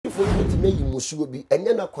for you to make musuo bi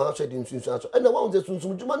enye na kwan so de nsunsun aso and one the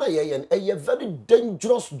sunsun djuma na ye a very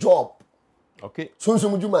dangerous job. Okay.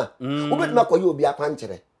 Sunsun djuma wo bet na koye obi akwan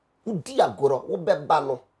kire wo di agoro wo beba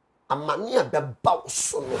no amane a beba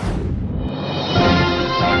so no.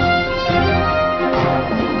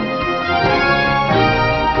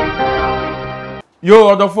 Yo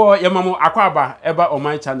odofo yemamo akwaba eba on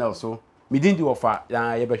my channel so midindi wofa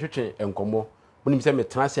ya yebehwetwe enkomo munim se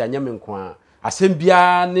metena se anya me nko a asem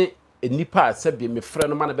bia ne enipa asebie me frɛ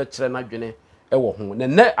no ma na be kire na dwene ɛwɔ ho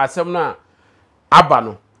ne asem na aba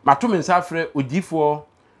no mato me nsa frɛ odifo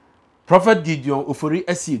prophet Gideon ofori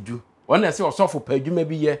asiedu wona ɛse osofo pa adwuma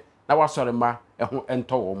bi ye na wasɔre ma ɛho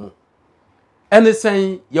ɛntɔ wo mu ene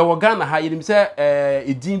sen ye wo Ghana ha yenim se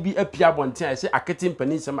edin bi apia bonten a ɛse Akete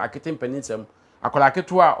Mpeninsem akola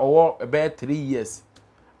keto a owo be 3 years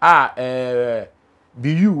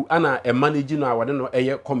BU ana manage no a wode no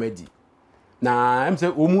eye comedy na em say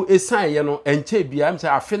omu esan ye no enche bia em say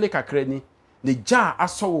afele kakra ni ne ja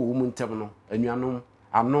aso wo mu ntem no anuanom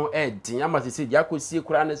ano din ama se dia kosie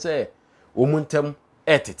kura ne say omu ntem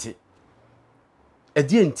etete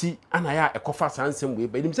edi enti ana ya ekofa sansem we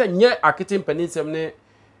ba nim say nye Akete Mpeninsem ne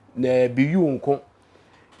na BU nko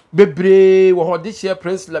bebre wo ho de share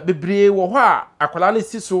prince la bebre wo ho a akwala ne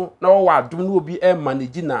siso na wo wa adom no obi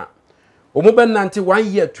manage na omo ben nante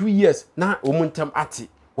 1 year 2 years na omuntam ate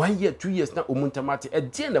 1 year 2 years na omuntam ate e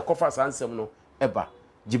die na kofa sansem no eba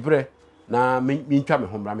gibre na mentwa me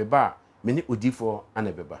homra me ba me ni odifo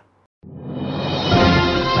ana beba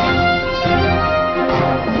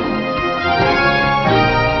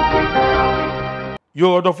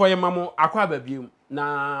yo odofo ye mamo akwa babiem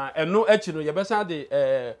na eno echi no yebesa de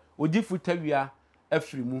odifu tawia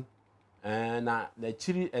afiri mu na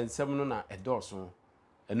chiri ensem no na edoso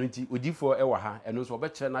eno nti odifo ewa ha eno so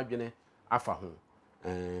obekire na dwene afa ho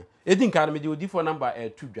edin kan me de odifo number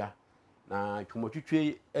tudwa na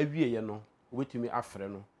twomotwetwe awie ye no obetumi afre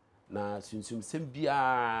no na sunsum sem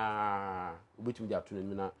bia obetumi de ato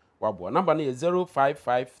na wabo number no ye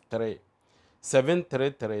 0553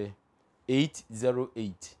 733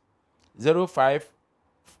 808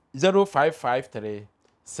 0553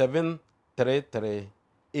 733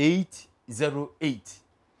 808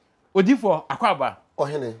 odifo akwaba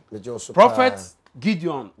ohene me joso prophet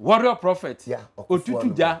Gideon warrior prophet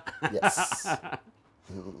otutuja yes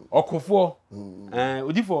okofo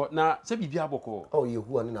odifo na se bibia boko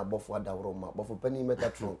yehu ne na bofo adawro ma bofo pani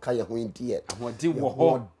metatron ka ye ho ndie ahode wo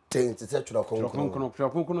ho den tete twira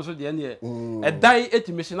kronkron so de ne edai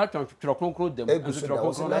etimission na twira kronkron dem so twira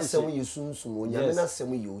kronkron na sem yesunsum onyame na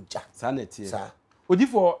sem ye oja sanete sa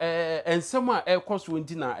odifo ensem a ekoso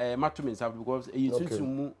nti na matomen sa because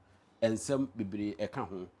yesunsum mu ensem bebre eka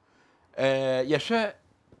ho yehwe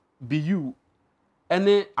BU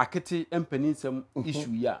ene Akete Mpeninsem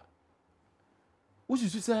issue ya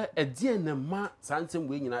ususu se edie na ma sansem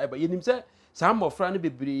we nyina eba yenim se sa mofra ne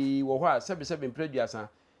bebre wo ho a sebe mpreduasa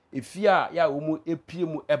efia ya omu epie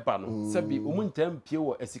mu eba no sebe omu ntam pie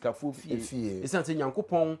wo asikafo fie esan se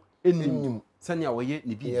Nyankopon enim sane a woye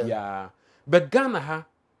ne bibia but Ghana ha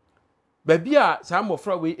babia sa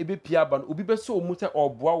mofra we ebepie aba no obi beso omu se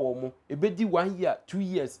oboa wo mu ebedi 1 year 2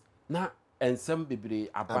 years na ensem bebre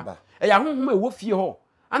aba ya honhom e wo fie ho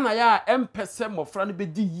ana ya empese mofra no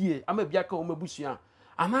bedi yie ama bia ka o mabusua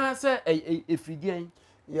ana se efridian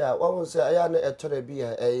ya wa won se ya na etore bi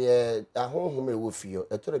ahonhom e wo fie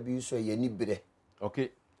etore bi so ye ni bere okay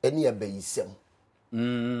eni abayisem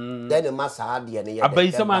then masa ade ne ye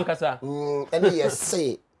abayisem ankasa eni yes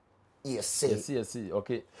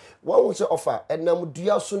okay wa won se offer enam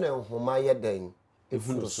dua so na nhoma ye den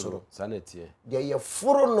efunu soro sanetie de ye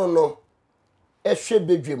furu no ehwe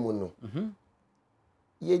bedwemu no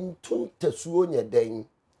ye ntun tasuo nya den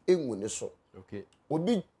enwu ne so okay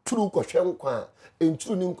obi turu kohwe nkwa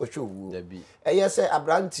enturu ni nkohwe owu eye se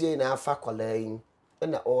abrantie na afa kolan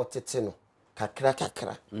na o tete no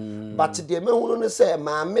kakra but de mehunu ne se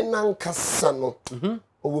maame nankasa no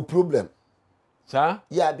owo problem sa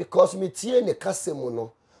yeah because me tie ne kasemu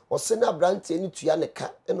no o se na abrantie ni tua ne ka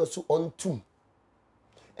eno so ontum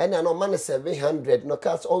ena no man 700 no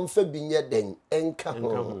cast on fa binye den enka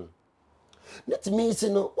ho that means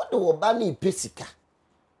no what do ba na pesika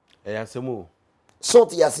asemo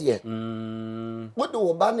sort yase what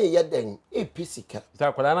do ba na ye den pesika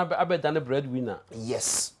ta kwala na abeda na breadwinner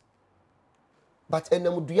yes but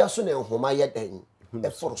enam dua so na nhoma ye den e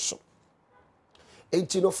foro so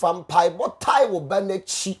enti no fam pai botai wo ba na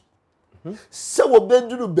chi se wo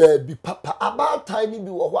beduru baabi papa abatai ni bi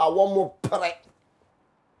wo ho a wo mo pre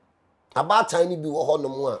abatai ni bi wo ho no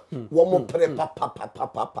mo a wo mo pre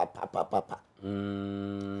papa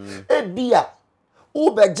ebia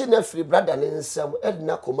Ube gina free brother nsem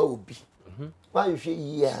edna koma obi. Wan hwe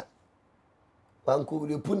yi a. Wan ko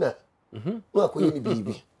repuna. No akoye ni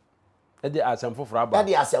bibi. E de asem foforo aba. Ya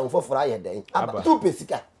de asem foforo aye den. Aba tu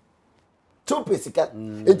pesika. Tu pesika.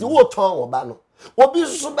 Enti wo ton wo ba no. Obi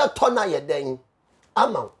so be ton aye den.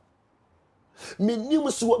 Ama.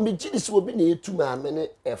 Minim so me gidi so obi na etu ma me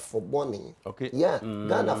efo boni. Okay. Yeah.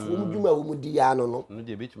 Ghana fo mu dwuma wo mu di ya no no. No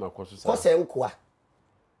de betuma koso sa. Ko se nkoa.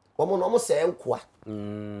 Omo no mo se nkoa.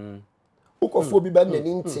 Ukofo bi ba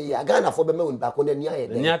nani nte ya Ghana fo be ma won ba ko nani aye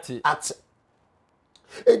den. Ate.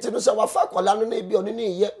 Enti no se wafa kwala no na ebi oni ne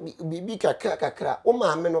ye bibi kakra. O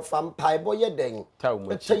ma me no fa mpai bo ye den.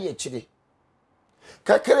 Eche ye chiri.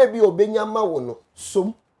 Kakra bi obenya ma wo no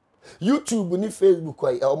som. YouTube ni Facebook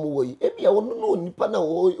ai omo wo yi ebi ya wono no nipa na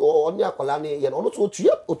oni akola na ye no no so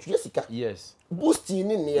otuye sika. Yes. Boosting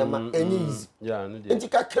ni niema any easy. Yeah, no dey. Enti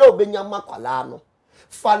kakra obenya ma kwala no.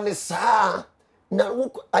 Fa ne saa na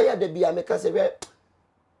aya da bia meka se be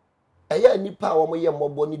aya nipa wo mo ye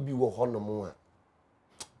mobo ni bi wo hono mo a.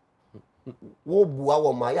 Wo bua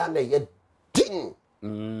wo ma ya na ye ding.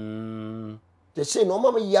 They say no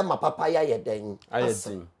mama ye ma papa ya ye den. Aye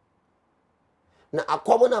ding. Na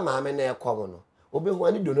akomo na maame na ekomo no obi hu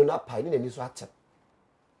ani dono na pai ni so atem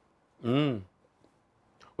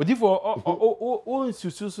Odifo o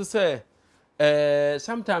nsusu so say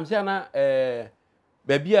sometimes ya na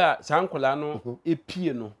baby a sankola no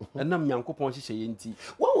epie no enam Nyankopon hihye ye nti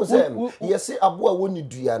wo say yesi abo a woni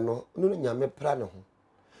dua no no nyame pra ne ho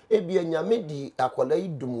ebia nyame di akola yi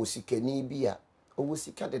dum osikani bi a owo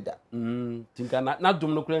sika deda tinka na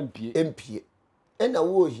dum no kra empie ena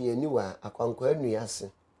wo hiani wa akwankwa anu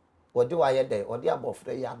ase wode wa ye den wode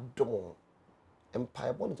abofre ya dom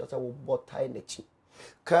empire bon tata wo botai na chi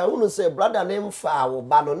ka unu say brother na mfa wo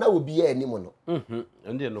ba no na obi ya anim no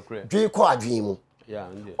ende no kra dwi ko adwen mu ya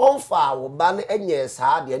ende onfa wo ba no enye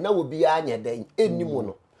saa de na obi ya anya den anim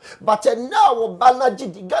no but na wo ba na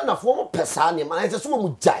gidi Ghana fo mo pesa ne man say so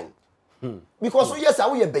mo jan because yes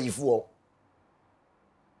I we bayifo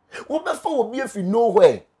wo be fa obi afi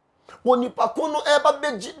nowhere woni pakono eba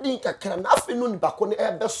beji din kakra na afi no ni pakono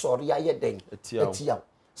ebe sori aye den etia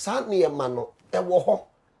sa ne ma no ewo ho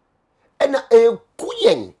ena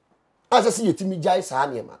ekuyen asase yetimi jai sa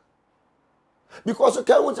ne ma because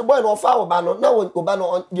ka won se boy no fa oba no na oba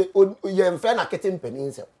no ye mfe na Akete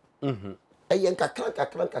Mpeninsem eye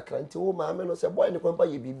kakra nti wo ma me no se boy ne kwampa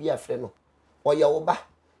ye bibi afre no oye oba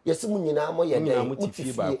yesimu nyina mo ye den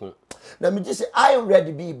utifie baako na me say I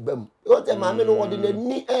ready be bam o te ma me no wode na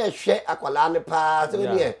ni ehwe akwala ne pa se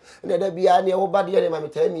ni ne da bia ne wo ba de ne ma me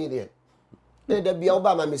tami de ne da bia wo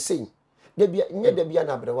ba ma me sei da bia nye da bia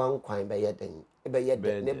na brewa nkwan be ye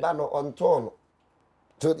den ne ba no onton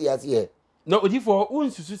to the as here no odifo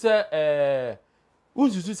unsusu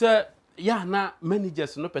se ya na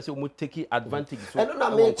managers no pese o take advantage so eno na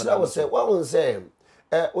me tira wo se wo say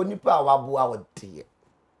onipa waboa wo de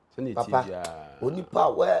papa onipa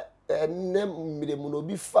we ene miremu no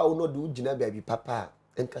bi fa wo no de ugina baabi papa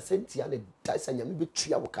enka sentia ne daisa nyame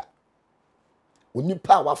betua wo ka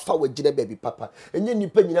onipa wa fa wo gina baabi papa enye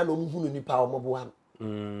nipa nyina na omhunu nipa wo moboa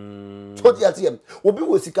to dia tie obi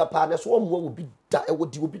wo sika pa na so wo mo obi da e wo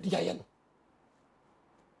di obi di aye no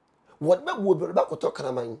wo be wo be ko to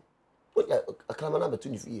kraman wo kraman na betu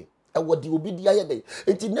ni fie e wo di obi di aye den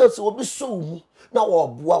enti na so obi so mu na wo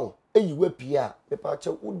boa wo eyiwa pia me pa che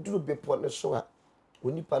uduru bepo ne so a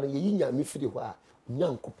onipa no yeyi nyame firi ho a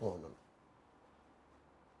Nyankopon no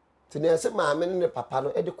tene se maame ne papa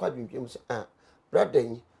no e de kwadwentwem se brother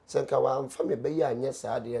yi senka wa mfa me be ya anya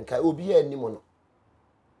saa de nka obi ya anim no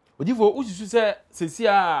odifo ususu se sesi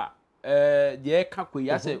a de ka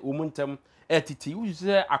koyi ase omuntem etiti ususu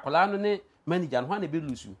se akola no ne manager no ha na be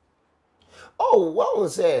lusu oh wow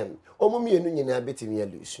say omumienu nyina betimi ya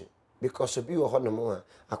lusu because obi wo hono mo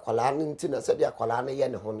akwala nti na se de akwala ne ye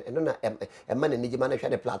ne ho eno na ema na nigima na hwe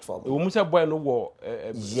ne platform wo musa boy no wo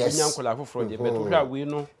nyankola foforo je beto hwa we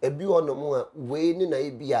no ebi hono mo we ni na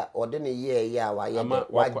ebi a ode ne ye ya wa ye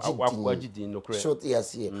wajidi no kre so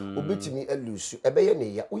yes ye obetimi alusu ebe ye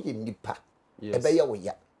ne ya oye nipa ebe ye wo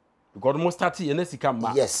ya because mo start ye na sika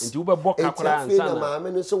ma nti wo be boka kora ansa na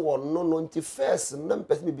maame no so wonno no nti first na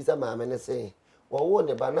mpese me bisa maame ne se wo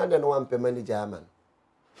ne banana no wan pe manager aman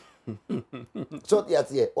so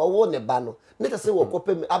yes ye wo ne ba no ne ta se wo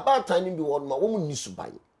kopem about time bi won ma wo mu ni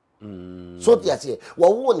suban so yes ye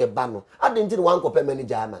wo ne ba no ade nti wan kopem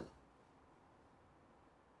manager aman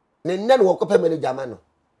ne nne no kopem manager aman no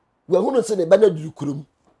wo hunu se ne ba na dukurum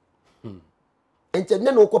enti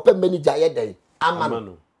nne no kopem manager ye den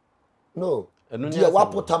aman no dia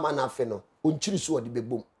wapota mana afe no onchiri so odi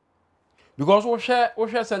bebom because wo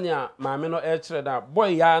hwe senia maame no e kire da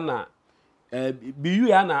boy ya na biyu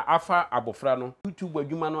ya na afa abofra no YouTube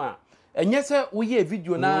adwuma no a enye se wo ye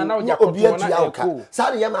video na wo jakoto na eko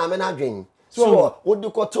sa ne maame na adwen so wo de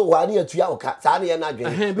koto wa na atua oka sa ne na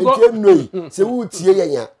adwen enti nnoi se wo tie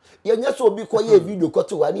yenya yenya so obi ko ye video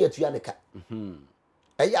koto wa na atua ne ka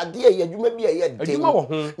eya de ye adwuma bi ye de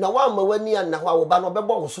na wa ma wani na ho wo ba no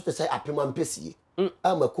bebo wo so te sai apema mpesie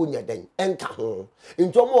ama konya den enka ho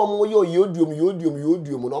ntomo omo ye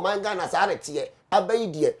yoduom no manga na sa rete abai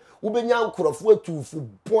de wo benya nkorofo atufu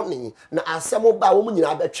bone na asem ba wo nyina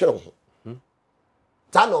abetwere ho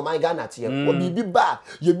ta no manga na te wo bibi ba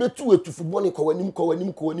ye betu atufu bone ko wanim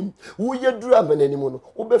wo ye duru amanani mu no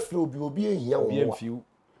wo be fle obi ehia wo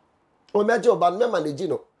o meje oba me manage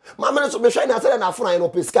no mama so be hwa na asere na afuna no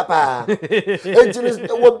pesika pa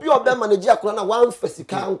ejini wo bi oba manage akora na wan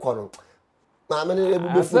fasika nko no mama ne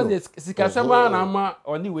ebubu fu sika sama na ama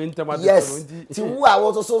oni we ntama de so ndi ti wo a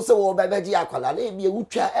wo so wo be beji akwala na ebie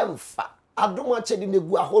wutwa emfa adoma chedi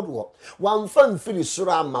negu ahodo wan fa mfiri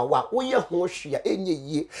soro ama wa wo ye ho hwea enye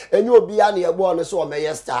yie enye obi a na ye bo no so o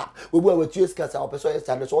meye star we bu a watu sika sa opeso ye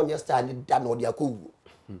star no so onye star ni da no de akowu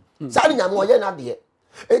sa ni nyam oye na de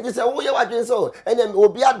enti se wo ye wadwen so enye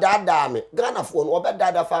obi adada me Ghana fo no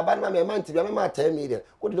obedada fa ba na me manti bi me ma 10 million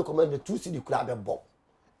wo de command 2 cedi kura be bo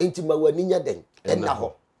enti ma wani nya den enna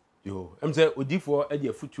ho yo say odifo e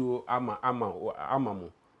de futuo ama mo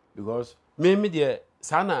because me de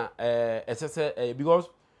sana esese because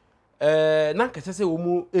na nkese wo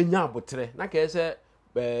mu enya abotre na nkese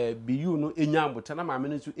biyu no enya abotre na maame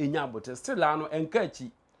no so enya abotre still ano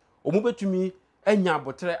enkachi omu betumi enya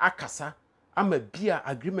abotre akasa ama bia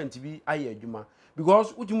agreement bi aye adwuma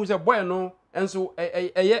because utimu say boy no enso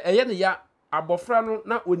eye ne ya abofra no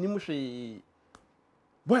na onim hwe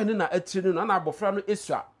boy ne na atire no na abofra no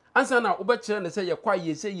esua ansa na obekire ne say ye kwa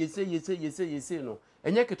yese no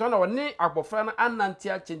enye keto na woni abofra no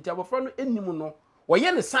anante achenti abofra no enim no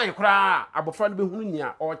woye ne sign kra abofra no behunu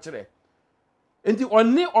nia o kire enti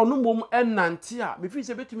oni onu mom enante a me fi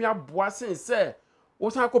se betumi aboa sen se wo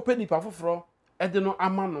san akopɛ nipa foforo ede no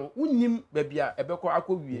ama no unim babia ebekɔ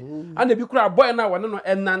akɔwie ana bi kura boy na wone no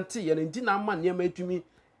enante ye nti na ama ne ma etumi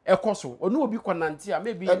ekoso onu obi konante a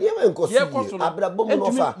maybe ye koso abrabom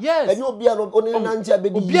no fa enye obi a no oni nante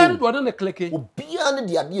abedi obi a no de ne kleke obi a ne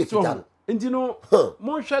de ade ekita nti no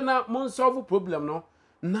mon hwe na mon solve problem no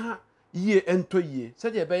na ye ento ye se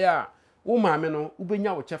de be ya wo maame no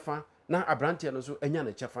ubenya wo chefa na abrante no so enya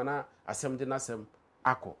ne chefa na asem de na asem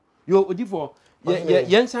akọ yo odifo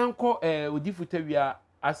ye nsanko odifu tawia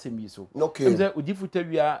asem yi so emze odifu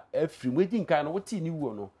tawia afrim wedi nkan no woti ni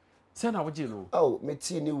wo no se na woje no me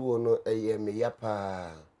ti ni wo no eye me ya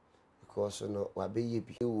pa because no wa be ye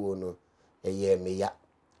bi wo no eye me ya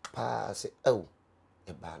pa se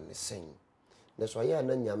e ba ne sen na so ya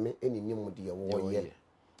na nyame enini mu de wo ye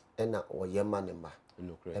na wo ye ma ne ma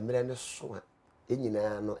emere ne so a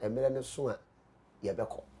enyina no emere ne so a ye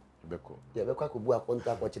beko akobu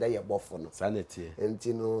akonta ko kire ye bofo no sanete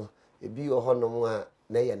enti no ebi ohonom a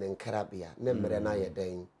na ye ne nkrabia na emere na ye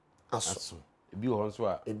den aso ebi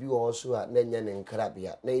wo so a na nya ne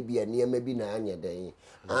nkrabia na ebi aniema bi na anya den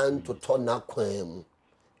antoto na kwan mu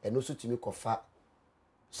eno so timi kofa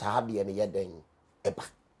saade ne ye den eba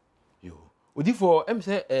yo odifo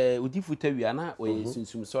emse odifu tawia na oye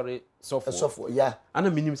sunsum sori sofo ya ana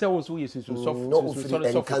minim se won so ye sunsum sofo no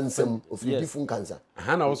sori sofo ofiri difu kansa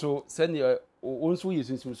ana also send won so ye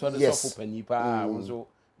sunsum sori sofo panipa won so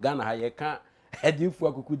Ghana ha ye ka edinfu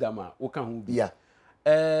akuku dama wo ka ho bi ya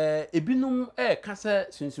ebinum ka se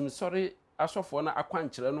sunsum sori asofo na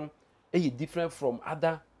akwankere no different from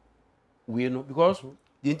other we no because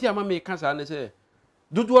the ntia ma me kansa na say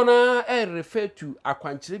dodo na refer to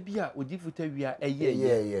akwankere bi a odifu tawia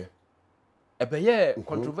eye ebeye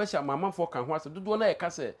controversial mama for kan ho ase dodo na ka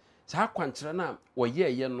se sa akwankere na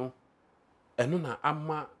woye no eno na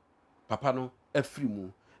ama papa no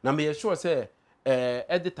afrimu na me sure say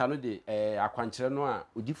editor no de akwankere no a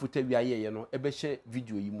odifu tawia ye no ebehye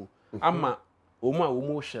video yi mu ama omu a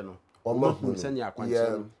omu hwe no omu se ni akwankere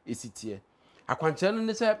no esitie akwankere no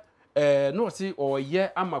ne se no si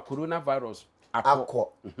oye ama coronavirus akọ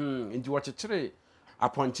nti wochechire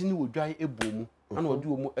aponche ni wodwan ebomu ana wodi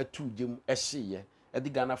omu atu gem ehye edi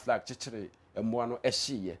Ghana flag chechire emmoa no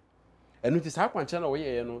ehye enu ti sa akwanche na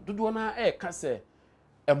woyeye no dodo na ka se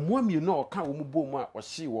emmoa mi no ka wo mu bomu a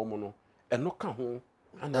ohye wo mu no eno ka ho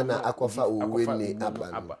ana akofa oweni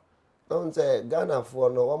aba don say Ghana fo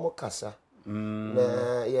no wo mu kasa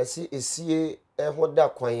na yesi esie eho da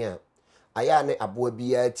kwan a aya ne aboa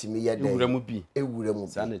biya timi ye den ewura mu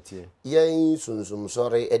bi sanete yen sunsum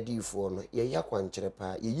sore adifo no ye yakwankyere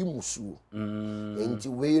pa ye yi musuo enti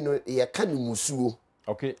we no ye ka ne musuo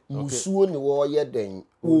musuo ne wo ye den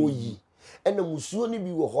oyi ena musuo ne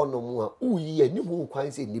bi wo honom a oyi ani hu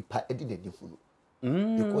kwan se nipa edi na nihu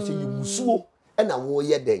no because ye musuo ena wo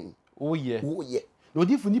ye den oye no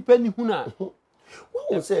odifu nipa ni hu na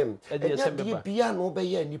wo say e bia no be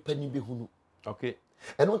ye nipa ni be hu no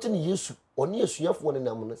eno nti ne Yesu oni asuafo ne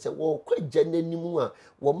nam no se wo kwagya nanim a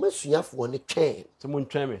wo masuafo ne twɛn se mon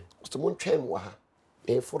twɛn wa ha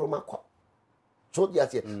foroma kwa so dia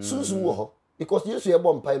se sunsun wo ho because Yesu ye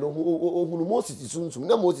bɔ mpai no ohunu Moses sunsun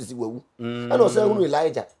na Moses wawu ana o se hunu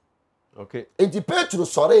Elijah enti Petro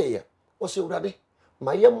sɔre ye o se urade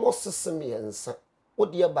ma ye Moses me yensa wo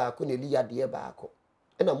de baako na Elia de baako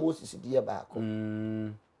na Moses de baako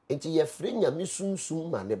enti ye frɛ nyame sunsun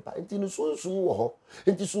ma ne ba enti no sunsun wo ho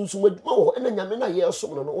enti sunsun adwuma wo ho na nyame na ye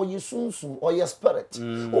som no o ye sunsun o ye spirit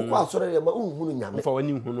o kwa sɔre ye ma unhunu nyame fa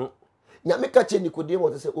wani hunu nyame ka che Nikodemo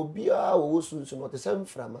te sɛ obia wo sunsun no te sɛ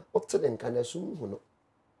mframa o te den kana sunhunu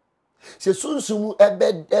se sunsun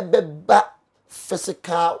ebe ba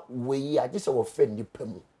physical way a gise wo fa nipa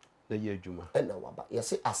mu na ye adwuma na waba ye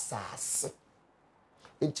se asase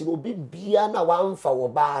enti obi bia na wamfa wo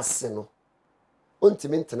ba ase no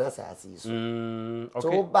ontimi ntena asase so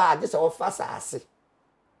so ba gise wo fa asase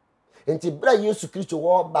enti bra Yesu Kristo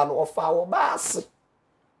wo ba no wo fa wo ba ase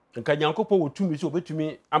nka Nyankopɔ wotumi so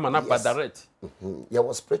obetumi amana ba direct there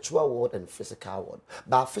was spiritual world and physical world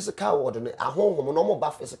ba physical world no ahonhom no mo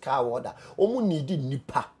ba physical world a omo need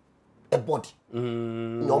nipa a body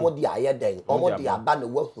no mo di aye den omo di aba na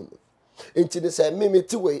wahu no enti ne say me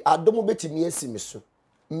ti we adomo betimi asimi so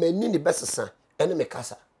mani ni besesa ene me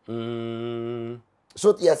kasa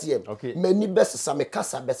so yes mani besesa me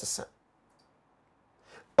kasa besesa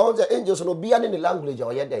all the angels no be any language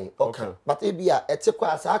or yeden okay but e bia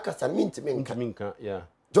etekwa asa akasa minka yeah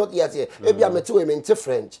don't yes e bia mete we mente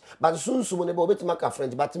French but sunsun ne be obetima ka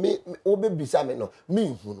French but me obebisa me no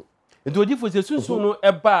me hunu ento odi fo se sunsun no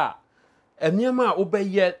eba eniema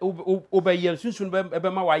obeye sunsun ebe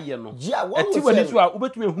ma wa ye no eti wani so a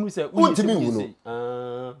obetumi hunu se untimi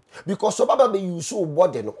hunu because so baba be use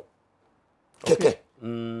body no keke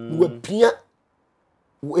we pia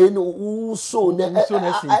so na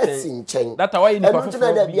asinchen that why you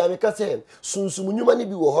for na bia me ka say sunsum nyuma ne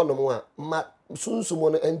bi wo honom a ma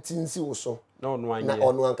sunsum no antinsi wo so na ono anye na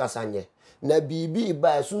ono ankasa nye na bibi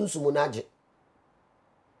ba sunsum na age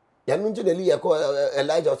ya no nje Elia ko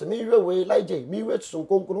Elijah so mi we Elijah mi we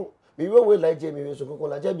sunkonkron mi we Elijah mi we sunkonkron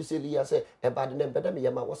la ja bi se Elia say e ba de na beda me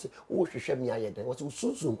yama wo se wo hwehwe mi ayede wo se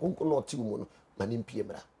sunkonkron no ti mu no ma ne mpie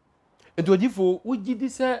mra edodifo wugidi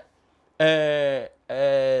se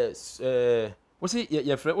what's it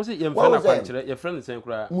your friend what's it your friend akwankyere your friend sen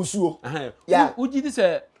kura musuo wugidi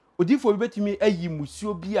se odifo betumi ayi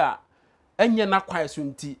musuo bi a enye na kwae so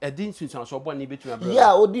nti edi sunsun so bo na betumi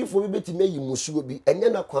abra odifo betumi ayi musuo bi enye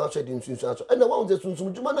na kwae so edi sunsun so na wa unze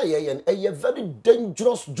sunsun djuma na ye very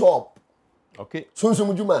dangerous job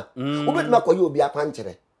sunsun djuma wo betumi akoye obi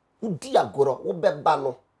akwankyere udi agoro wo beba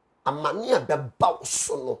no amane abeba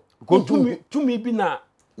so no ko tumi bi na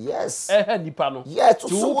yes nipa no yes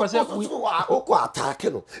so ko attack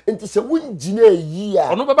no enti se wunjina yi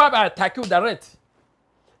a ono baba attack you direct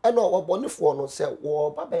eno obonifo no se wo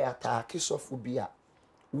baba attack sofo bi a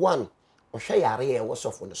one ohwe yare e wo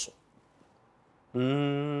sofo ne so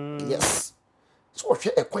yes so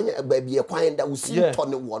ohwe ekwan ba bi ekwan da usi to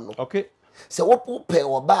ne wo no se wo pe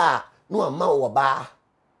oba no ama oba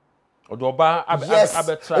odoba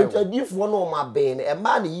abetra interdifo no ma ben e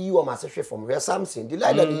ma na yi o ma se hwe from where something the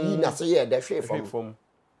like that yi na se ye de hwe from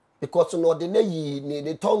because no de na yi ni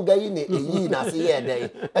the tonga yi ni yi na se ye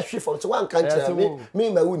de e hwe from so wan kan kire me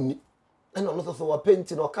ma wonni e no so wa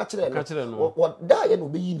paint no ka kire no what da ye no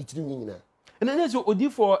be yi ni tiri nyina ene ne so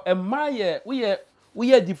odifo e ma ye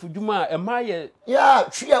we difu djuma e ma ye ya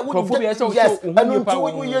hwe a wo yes anu nto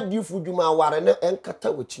wo ye difu djuma ware ne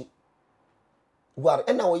enkata wachi war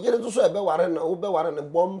ena wo yere so ebe ware na wo be ware ne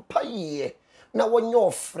bompa ye na wonye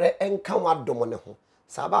ofre enka wadom ne ho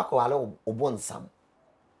saba ko wale obonsam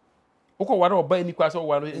uko ware oba eni kwa so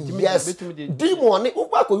ware ntimi betumi de demon ne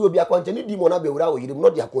uko akoyi obi akwanje ni demon na be wura wo yire no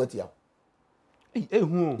de akoatia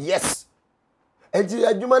ehu yes enti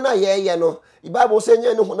adwuma na ye no Bible say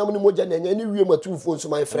nye ne honam ne moja na nye ne wie matufo nso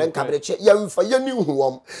my friend kabreche ya mfa ye ni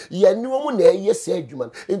huwom ye ni wom na ye se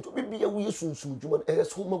adwuma enti bibia wo yesunsun adwuma e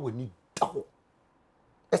so ma wani da ho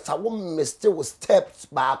esa wo miste wo steps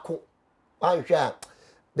baako anhwa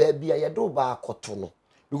ba bia ye do baako to no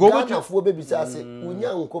because afo bebisa se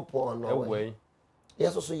unya nkopon no we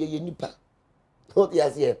yeso so ye nipa What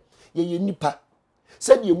yes here? Ye nipa.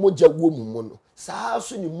 Said ye moja woman. Saa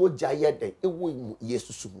so ni moja yede ewo mu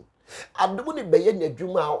Yesu mu. Adomu ni beye na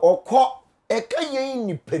adwuma okọ eka ye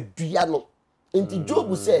nipadua no. Enti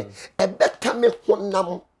Job say ebeka me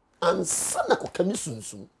honam ansa na koka me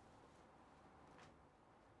sunsum.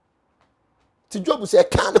 Ti Job say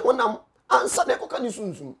kan honam ansa na koka ni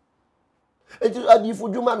sunsum. Enti adifu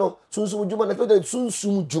dwuma no sunsum dwuma na to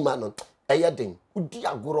sunsum dwuma no eyeden udi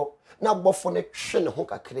agoro na bofo ne hwe ne ho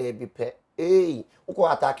kakra bi pe. Uko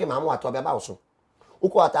atake mamu ato beba wo so.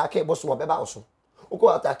 Uko atake boso beba wo so. Uko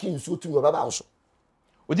atake nsu tumi beba wo so.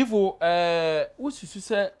 Odifo wosusu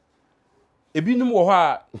se ebinum wo ho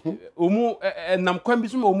a omu nam kwan bi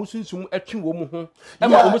so ma omu sunsum atwe wo mu ho e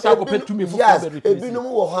ma omu sa akopɛ tumi fo yes ebinum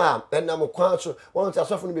wo ho a nam kwan so won ta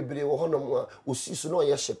sofo no bebre wo ho no a osisu no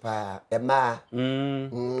ye hyepa e ma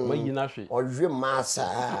mayi na hwe ohwe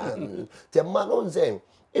masa te ma no nzen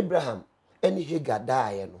Abraham eni Hagar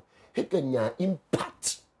dae no Hagar nya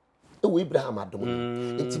impact ewo Abraham adom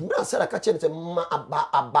no enti mra Sarah ka che ne ma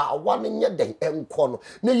aba wa ne nye den enko no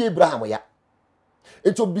na ye Abraham ya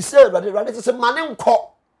enti obise Awurade se mane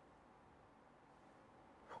nko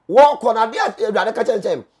wo ko na de Awurade ka che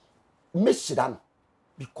ne meshiran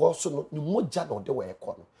because no ni moja no de we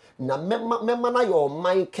ko no na mema na your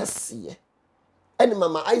man kese eni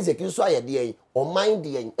mama Isaac nso ayede yen o man de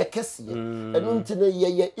yen ekese enu ntine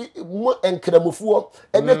ye mo enkramufuo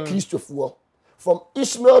ene Kristofuo from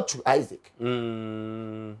Ishmael to Isaac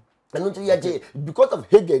enu ntine ye because of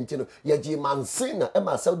Hagar ntino ye je mansina e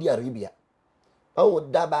ma Saudi Arabia awu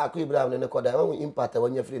da ba ko Ibrahim ne ko da awu impact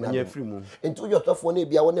wanya free na mu ntu yotofo na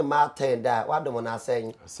bia woni ma 10 da wadom na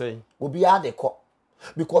asen obi ade ko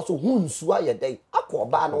because hunsu ayedai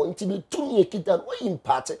akoba na ntimi tumi ekita no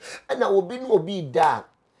impact na obi no obi da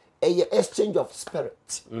exchange of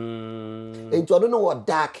spirit enti ono no wo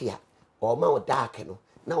dark ya o ma wo dark no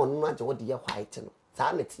na ono no age wo de white no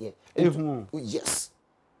saa netie yes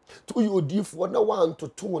to you odifo na want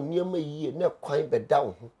to niam yie na kwan beda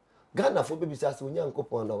wo ho Ghana for baby say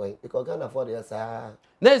onyankopon no way because Ghana for there saa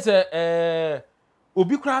na say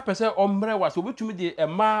obi kura pese omre was obetumi de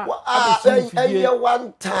ema abesum fidie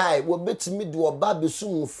one time obetumi de oba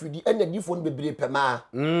besum fidie ena difo no bebre pema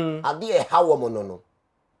ade e hawo mo no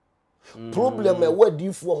problem e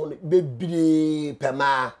wadifo ho bebre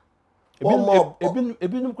pema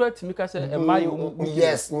ebinum kura timi ka se ema ye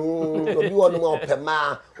yes obi wono mo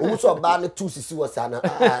pema omu so ba ne two sisi wasana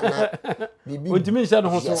na bibi ontimi nse no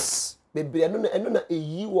ho so bebre eno na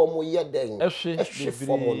eyi wo mo ye den ehwe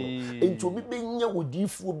fomo no enti obi benya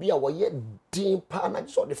wodifuo bi a wo ye din pa na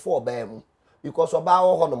so de for ba mu because oba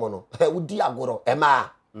wo ho no mo no wodi agoro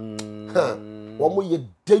ema wo mo ye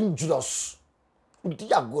dangerous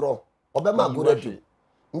wodi agoro obema agoro du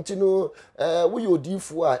nti no wo ye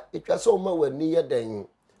odifuo a etwa so ma wani ye den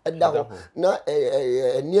eda ho na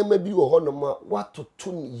niema bi wo ho no ma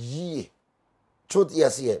watoto yie truth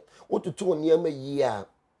yes here wototo niema yie a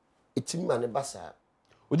etimma ne basa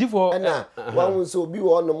odifo na wan so obi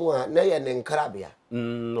wo no mu a na ye ne nkrabia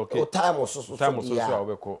okay o time so a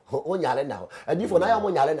obeko o nyale na ho adifo na ya mo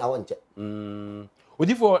nyale na ho nche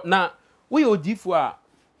odifo na wo ye odifo a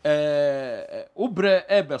ubre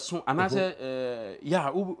ebeso anase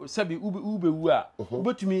ya sabi ubewu a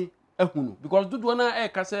ubetumi ehunu because dodo na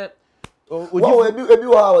ka se odifo ebi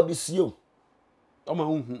wo a odisio o ma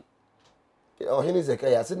hunhu o hini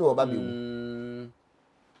Zekaya se ne oba bi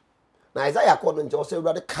na Isaiah kodo nje o se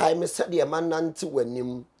Awurade kai me se de ma nante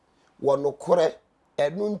wanim wono kore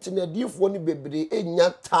enu ntine difo ni bebre enya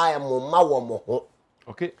time ma wo mo ho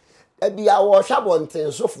okay ebia wo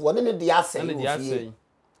hwabonten sofo ne de asɛn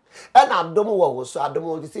ena adom wo so adom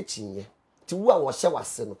wo se chinye ti wo a wo hye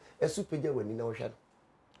wase no esu pagya wani na wo hwe no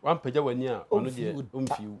wan pagya wani a ono de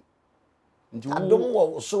omfiu nti adom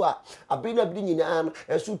wo so a abina bi nyina no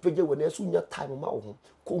esu pagya wani esu nya time ma wo ho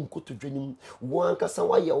konkoto dwanim wo ankasa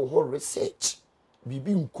wa ye wo ho research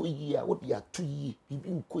bibi nkoyi a wo de atoyi bibi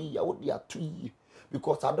nkoyi a wo de atoyi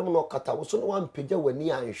because adom no kata wo so no wan pagya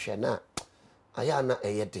wani anhwe na aya na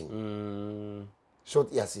eyeden so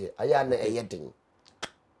yase aya na eyeden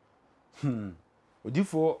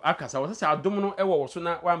odifo akasa wo se adom no ewo wo so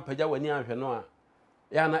na wan pagya wani anhwe no a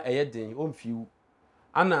ya na eyeden omfiu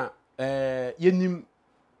ana yenim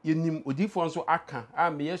odifo nso aka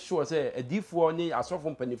a me ye sure say adifo ni asofo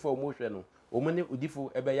mpanifo mo hwe no o mo ne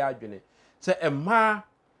odifo ebe ya adwene se emma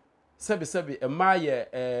sebe emma ye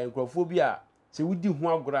nkrofo bi a se wudi hu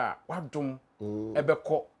agora wadom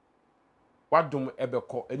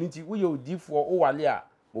ebekọ eniti wo ye odifo o wale a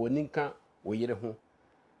wo ninka wo yire ho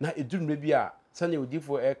na edurumre bi a sane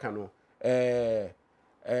odifo e ka no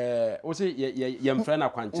wo se ye mfra na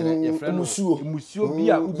kwanchere ye frɛ no musuo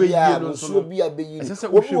bi a ube yie no so musuo bi a be yi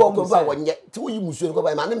obi wo ko ba wonye ti wo yi musuo ko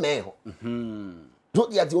ba ma ne me ho do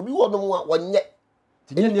ya ti obi wo no mo wonye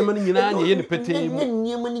ti nye nyema ni nyina nye ne petee mu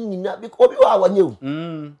nyema ni nyina bi obi wo a wonye o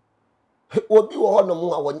obi wo ho no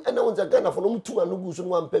mo a wonye na won za Ghana fo no mutu anu gu so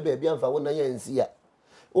no ampe ba bia mfa wona ye nsi a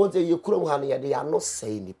won ze ye kurom ha no ye de ya no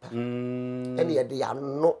sei nipa ene ye de ya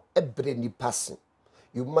no ebre nipa se.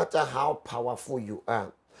 You matter how powerful you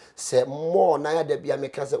are. Say more na ya de bia me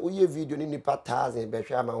ka say oye video ni nipa 1000 be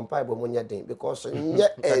hwe ama umpa bo munya den because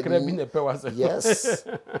kakra bi ne pe wase. Yes.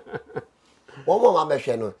 Womo ma be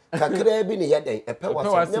hwe no kakra bi ne ye den e pe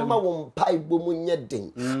wase ne ma wo mpa bo munya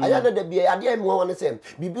den. Aya na de bia ade am won say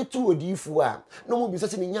bibi tu odifu a no mu bi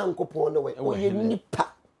say ni nyankopon no we oye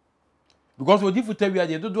nipa because odifu tawi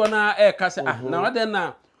ade dodo na e ka say na wade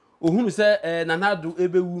na ohunu se nanadu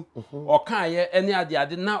ebewu okaye ene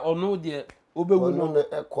ade na ono de obewu no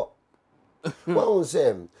ekọ won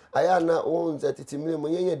se aya na won se titimire mo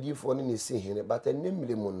yenye difo ne si hene but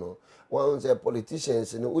enemire mo no won se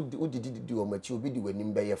politicians no udididi o machi obi di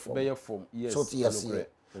wanim beye form yes so yes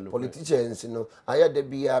politicians no aya de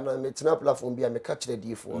bia na metina platform bia me ka kire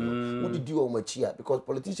difo no udidi o machi a because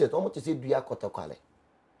politicians omo te se dua kotokwale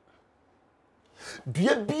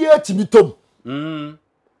dua bia timitom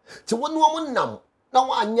ti wonu wo nam na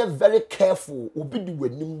wa anya very careful obi di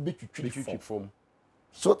wanim be twitwi form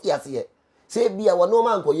so yes ye say bia wono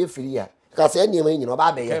ma nko ye firi a ka say niam nyina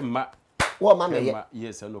oba be ye wo ma me ye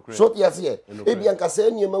yes no correct so yes ye e bia nka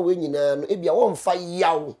say niam we nyina no e bia wo mfa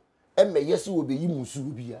yawo e me ye se wo be yi musu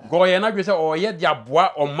bia go ye na dwe se o ye dia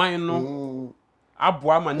boa oman no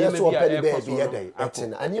aboa ma niam bia e ko so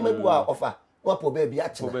atina anima bi wa ofa wa po ba bia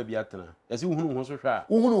atina po ba bia atina yesi uhunu ho so hwa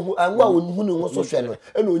uhunu anwa uhunu ho so hwe no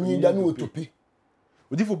e na onyi da na otopi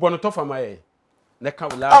odifu bono tofa ma ye ne ka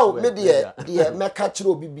last me de me ka kire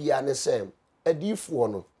obi bia ne se adifu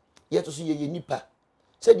no ye to so ye nipa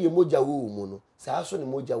se de moja wo mu no sa so ne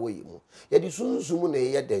moja wo ye mu ye de sunsun na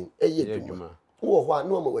ye den eye duma wo ho a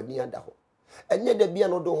no ma wani ada ho enye da bia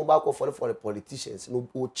no do ho ba ko for politicians no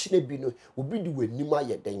o chine bi no obi di wanim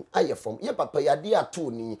aye den aye fom ye papa ya de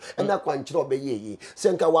ato ni ena kwankire obeye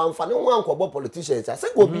se nka wamfa ne ho ankobo politicians se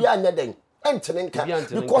obi anya den entene nka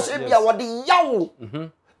because e bia wo de yawo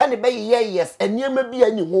ene be yes eniema bia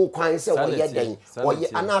ni ho kwan se wo ye den wo ye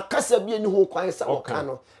ana kasa bia ni ho kwan se wo ka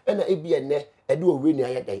no ena e bia ne ede owe ni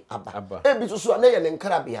aye den aba e bi so na ye ne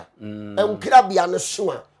nkrabia nkrabia no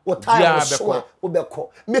so a wo time so a wo beko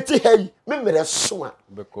meti hayi me mere so a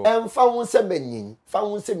emfa wo se manyin fa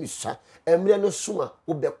wo se misua emre no so a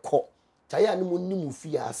wo beko taya ne mo nimu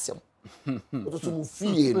fie asem wo so mu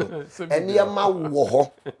fie no ene ma wo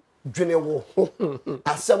ho dwene wo ho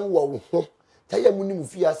asem wo ho taya mu nimu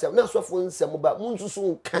fie asem na sofo nsem ba mu nsusu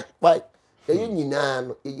nka bai ye nyina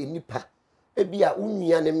no ye nipa e bia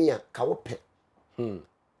unua ne me a ka wo pe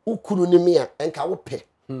ukunu ne me a enka wo pe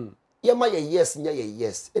ye ma ye yes nya ye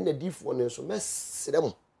yes ena difo ne so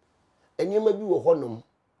mesrem enyema bi wo honom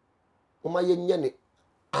o ma ye nya ne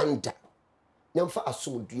anda nyamfa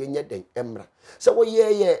asomdue nya den emra se wo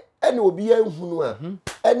ye ena obi anhunu a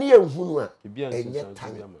ene ye nhunu a enye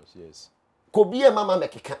tan yes ko bi e mama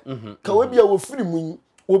mekeka ka obi a wo firi mu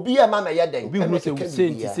obi e mama ye den obi hu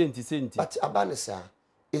senti but abanisa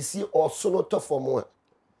esi osono to form a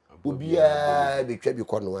obi a betwa bi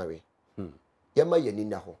kono awe ye ma ye ni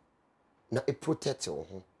na ho na e protect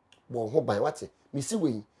wo ho ban wate mi si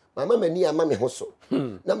we mama mani ama me ho so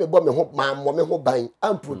na me bo me ho mammo me ho ban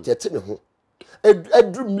am protect me ho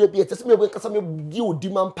adru mre bi etese me kasa me di odi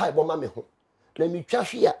man pai bo ma me ho na mi twa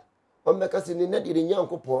hwe a o me kasa ni na de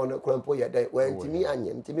nyankopon na krampo ya dai wa ntimi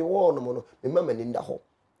anye ntimi wo no mo no me mama ni nda ho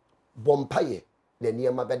bo mpaye na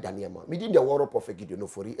niema beda niema mi di de woro prophet Gideon no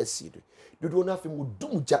fori asido dodo na afi mu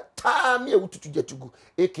dumja ta me awututu jatugu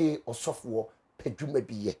eke osofo pedwuma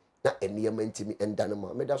biye na eniema ntimi endane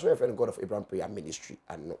ma me da so friend God of Abraham Prayer Ministry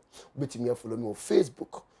anno betimi follow me on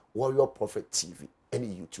Facebook Warrior Prophet TV and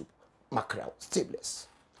YouTube Macra stay blessed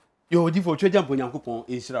yo di fo twagya mponyankopon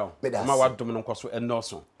enhyira wo ma wadom no nkoso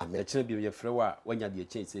enoso e kire bi ye frewa wanya de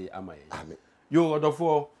chen sei amaye amen yo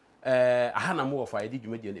odofo aha na mo wo fa ye di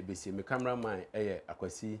dwumadie na ebesi me cameraman eye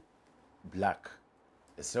akwasi black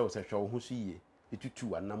esre wo se hwe wo hu so yie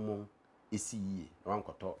etutu anamo esi yie na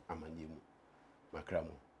wankoto amanye mu Macra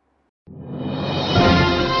mo